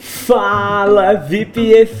Fala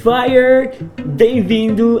VPFire!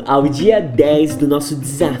 Bem-vindo ao dia 10 do nosso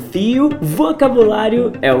desafio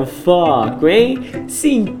Vocabulário é o Foco, hein?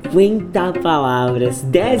 50 palavras,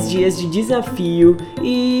 10 dias de desafio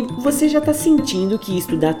e você já tá sentindo que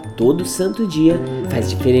estudar todo santo dia faz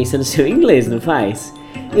diferença no seu inglês, não faz?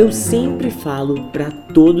 Eu sempre falo para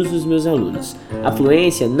todos os meus alunos, a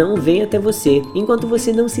fluência não vem até você enquanto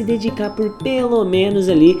você não se dedicar por pelo menos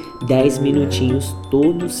ali 10 minutinhos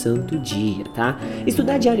todo santo dia, tá?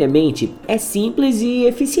 Estudar diariamente é simples e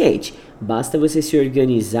eficiente, basta você se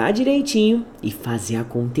organizar direitinho e fazer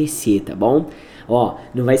acontecer, tá bom? Ó,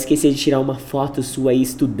 não vai esquecer de tirar uma foto sua aí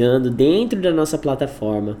estudando dentro da nossa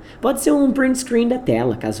plataforma. Pode ser um print screen da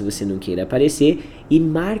tela, caso você não queira aparecer. E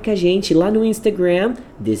marca a gente lá no Instagram,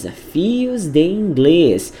 Desafios de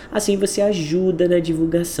Inglês. Assim você ajuda na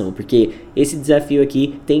divulgação, porque esse desafio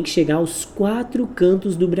aqui tem que chegar aos 4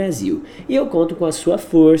 cantos do Brasil. E eu conto com a sua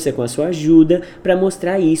força, com a sua ajuda para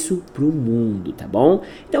mostrar isso pro mundo, tá bom?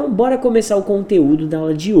 Então bora começar o conteúdo da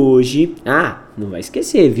aula de hoje. Não vai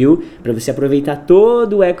esquecer, viu? Para você aproveitar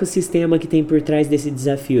todo o ecossistema que tem por trás desse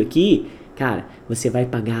desafio aqui, cara, você vai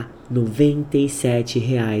pagar R$ 97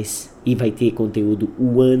 e vai ter conteúdo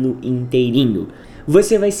o ano inteirinho.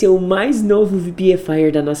 Você vai ser o mais novo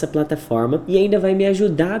VPFire da nossa plataforma e ainda vai me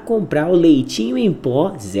ajudar a comprar o leitinho em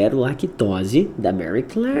pó zero lactose da Mary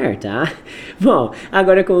Claire, tá? Bom,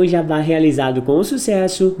 agora com o jabá realizado com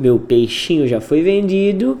sucesso, meu peixinho já foi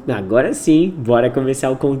vendido, agora sim, bora começar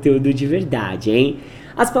o conteúdo de verdade, hein?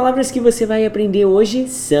 As palavras que você vai aprender hoje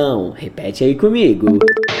são, repete aí comigo: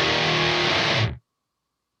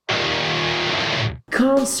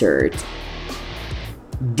 concert,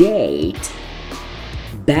 date,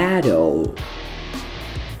 battle,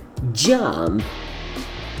 jump,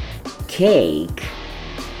 cake.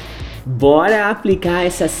 Bora aplicar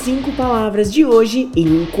essas 5 palavras de hoje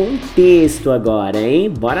em um contexto agora, hein?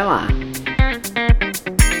 Bora lá!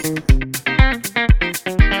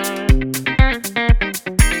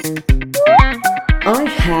 I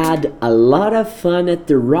had a lot of fun at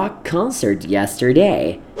the rock concert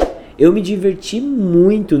yesterday. Eu me diverti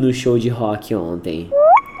muito no show de rock ontem.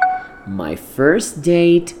 My first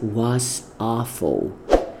date was awful.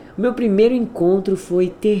 Meu primeiro encontro foi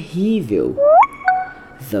terrível.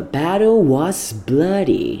 The battle was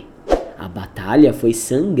bloody. A batalha foi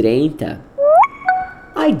sangrenta.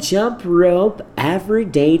 I jump rope every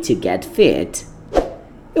day to get fit.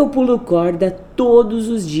 Eu pulo corda todos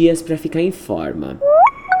os dias para ficar em forma.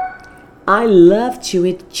 I love to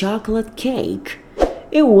eat chocolate cake.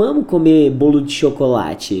 Eu amo comer bolo de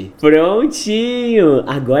chocolate. Prontinho!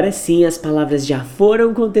 Agora sim as palavras já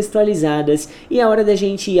foram contextualizadas e é hora da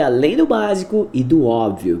gente ir além do básico e do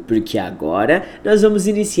óbvio, porque agora nós vamos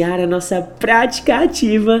iniciar a nossa prática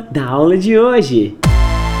ativa da aula de hoje.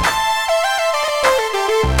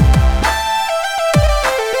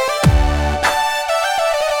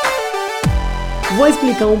 Vou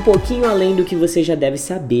explicar um pouquinho além do que você já deve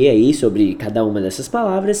saber aí sobre cada uma dessas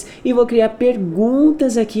palavras e vou criar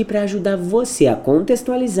perguntas aqui para ajudar você a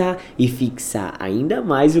contextualizar e fixar ainda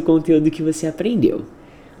mais o conteúdo que você aprendeu.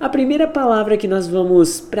 A primeira palavra que nós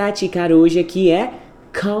vamos praticar hoje aqui é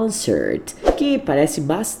concert, que parece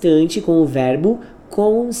bastante com o verbo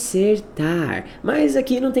consertar, mas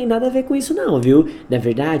aqui não tem nada a ver com isso não, viu? Na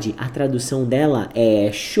verdade, a tradução dela é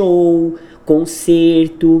show,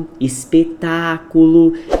 concerto,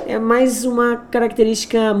 espetáculo, é mais uma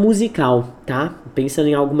característica musical, tá? Pensando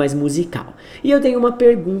em algo mais musical. E eu tenho uma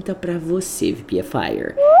pergunta para você,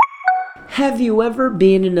 VPFire. Have you ever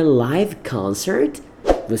been in a live concert?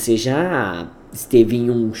 Você já esteve em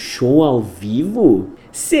um show ao vivo?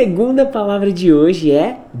 Segunda palavra de hoje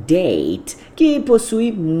é date, que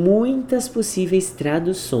possui muitas possíveis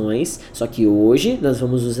traduções, só que hoje nós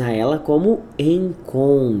vamos usar ela como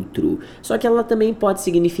encontro. Só que ela também pode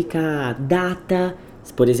significar data.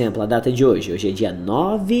 Por exemplo, a data de hoje. Hoje é dia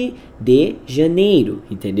 9 de janeiro,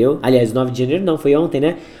 entendeu? Aliás, 9 de janeiro não, foi ontem,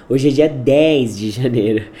 né? Hoje é dia 10 de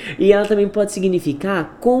janeiro. E ela também pode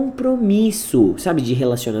significar compromisso, sabe? De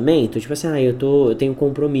relacionamento. Tipo assim, eu tenho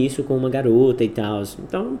compromisso com uma garota e tal.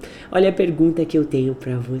 Então, olha a pergunta que eu tenho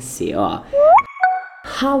pra você, ó.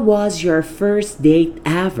 How was your first date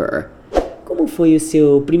ever? Como foi o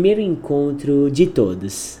seu primeiro encontro de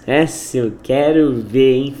todos? Essa eu quero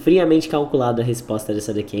ver, hein? Friamente calculado a resposta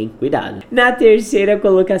dessa daqui, hein? Cuidado. Na terceira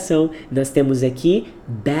colocação, nós temos aqui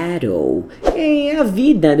battle. É a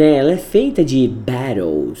vida, né? Ela é feita de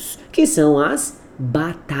battles, que são as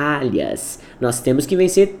batalhas. Nós temos que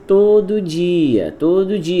vencer todo dia,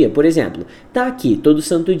 todo dia. Por exemplo, tá aqui, todo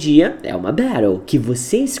santo dia é uma battle que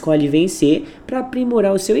você escolhe vencer para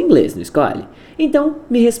aprimorar o seu inglês, não escolhe? Então,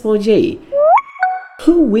 me responde aí.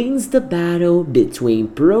 Who wins the battle between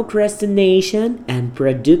procrastination and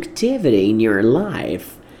productivity in your life?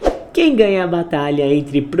 Quem ganha a batalha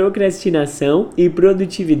entre procrastinação e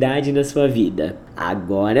produtividade na sua vida?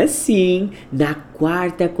 Agora sim, na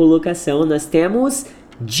quarta colocação nós temos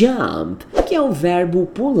jump, que é o verbo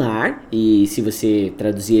pular, e se você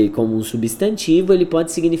traduzir ele como um substantivo, ele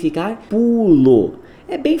pode significar pulo.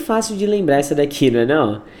 É bem fácil de lembrar essa daqui, não é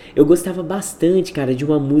não? Eu gostava bastante, cara, de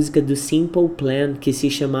uma música do Simple Plan que se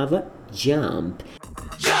chamava Jump.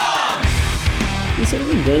 E se eu não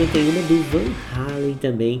me engano, tem uma do Van Halen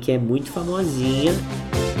também, que é muito famosinha.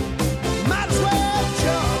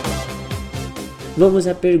 Vamos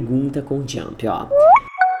à pergunta com Jump, ó.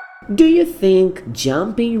 Do you think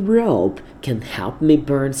jumping rope can help me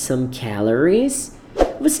burn some calories?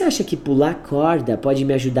 Você acha que pular corda pode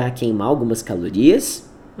me ajudar a queimar algumas calorias?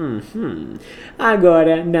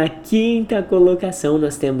 Agora, na quinta colocação,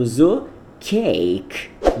 nós temos o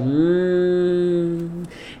cake.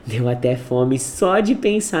 Deu até fome só de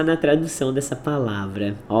pensar na tradução dessa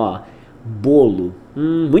palavra. Ó, bolo.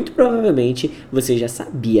 Muito provavelmente você já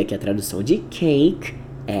sabia que a tradução de cake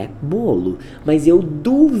é bolo, mas eu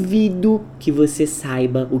duvido que você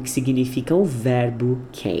saiba o que significa o verbo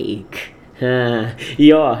cake.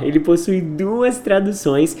 E ó, ele possui duas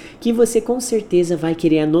traduções que você com certeza vai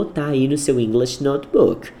querer anotar aí no seu English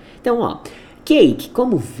Notebook. Então, ó, cake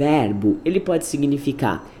como verbo, ele pode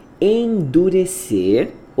significar endurecer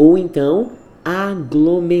ou então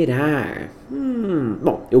aglomerar.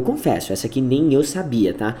 Bom, eu confesso, essa aqui nem eu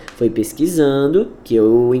sabia, tá? Foi pesquisando que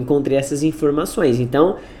eu encontrei essas informações.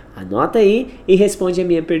 Então, anota aí e responde a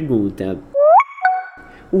minha pergunta.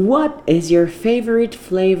 What is your favorite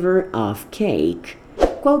flavor of cake?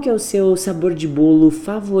 Qual que é o seu sabor de bolo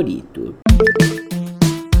favorito?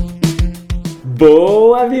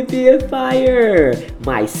 Boa, VPFire!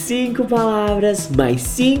 Mais 5 palavras, mais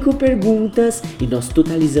 5 perguntas e nós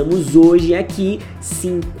totalizamos hoje aqui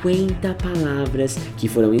 50 palavras que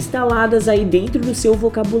foram instaladas aí dentro do seu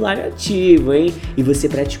vocabulário ativo, hein? E você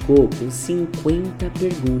praticou com 50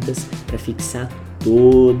 perguntas para fixar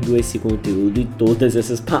todo esse conteúdo e todas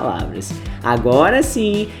essas palavras. Agora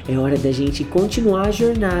sim, é hora da gente continuar a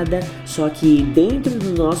jornada, só que dentro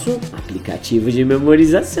do nosso aplicativo de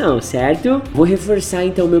memorização, certo? Vou reforçar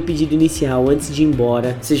então meu pedido inicial antes de ir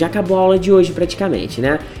embora. Você já acabou a aula de hoje praticamente,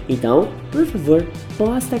 né? Então, por favor,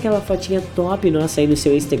 posta aquela fotinha top nossa aí no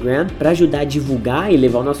seu Instagram para ajudar a divulgar e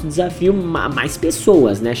levar o nosso desafio a mais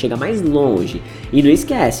pessoas, né? Chegar mais longe. E não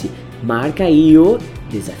esquece, marca aí o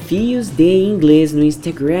Desafios de Inglês no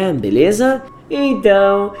Instagram, beleza?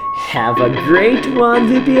 Então, have a great one,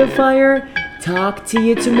 VPFire. Talk to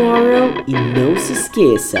you tomorrow. E não se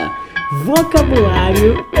esqueça,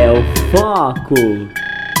 vocabulário é o foco.